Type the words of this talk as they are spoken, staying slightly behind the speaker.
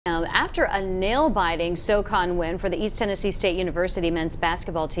after a nail-biting SoCon win for the East Tennessee State University men's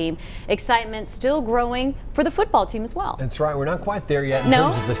basketball team, excitement still growing for the football team as well. That's right. We're not quite there yet in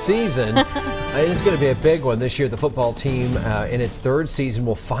terms of the season. It's going to be a big one this year. The football team in its third season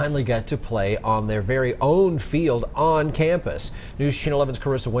will finally get to play on their very own field on campus. News Channel 11's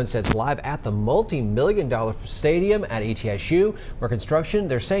Carissa Winstead's live at the multi-million-dollar stadium at ETSU, where construction,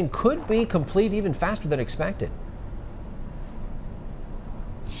 they're saying, could be complete even faster than expected.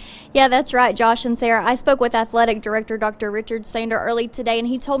 Yeah, that's right, Josh and Sarah. I spoke with Athletic Director Dr. Richard Sander early today, and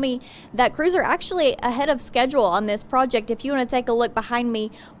he told me that crews are actually ahead of schedule on this project. If you want to take a look behind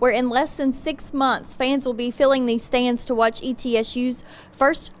me, where in less than 6 months, fans will be filling these stands to watch ETSU's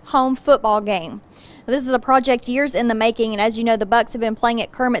first home football game. This is a project years in the making, and as you know, the Bucks have been playing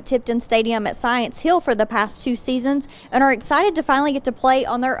at Kermit-Tipton Stadium at Science Hill for the past 2 seasons and are excited to finally get to play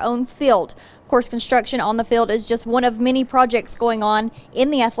on their own field. Of course, construction on the field is just one of many projects going on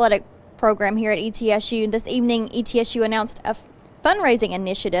in the athletic program here at ETSU. This evening, ETSU announced a fundraising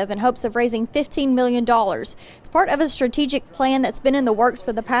initiative in hopes of raising $15 million. It's part of a strategic plan that's been in the works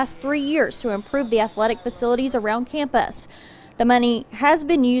for the past 3 years to improve the athletic facilities around campus. The money has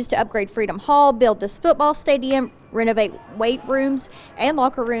been used to upgrade Freedom Hall, build this football stadium, renovate weight rooms and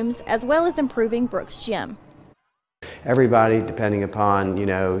locker rooms, as well as improving Brooks Gym. Everybody, depending upon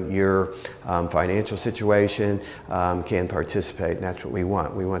your financial situation, can participate, and that's what we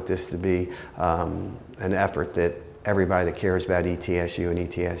want. We want this to be an effort that everybody that cares about ETSU and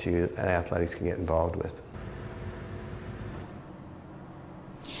ETSU athletics can get involved with.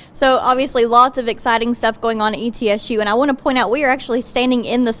 So obviously lots of exciting stuff going on at ETSU, and I want to point out we are actually standing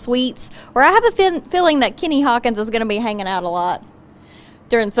in the suites where I have a feeling that Kenny Hawkins is going to be hanging out a lot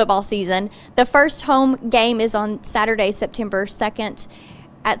during the football season. The first home game is on Saturday, September 2nd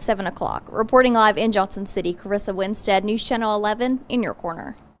at 7 o'clock. Reporting live in Johnson City, Carissa Winstead, News Channel 11 in your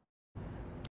corner.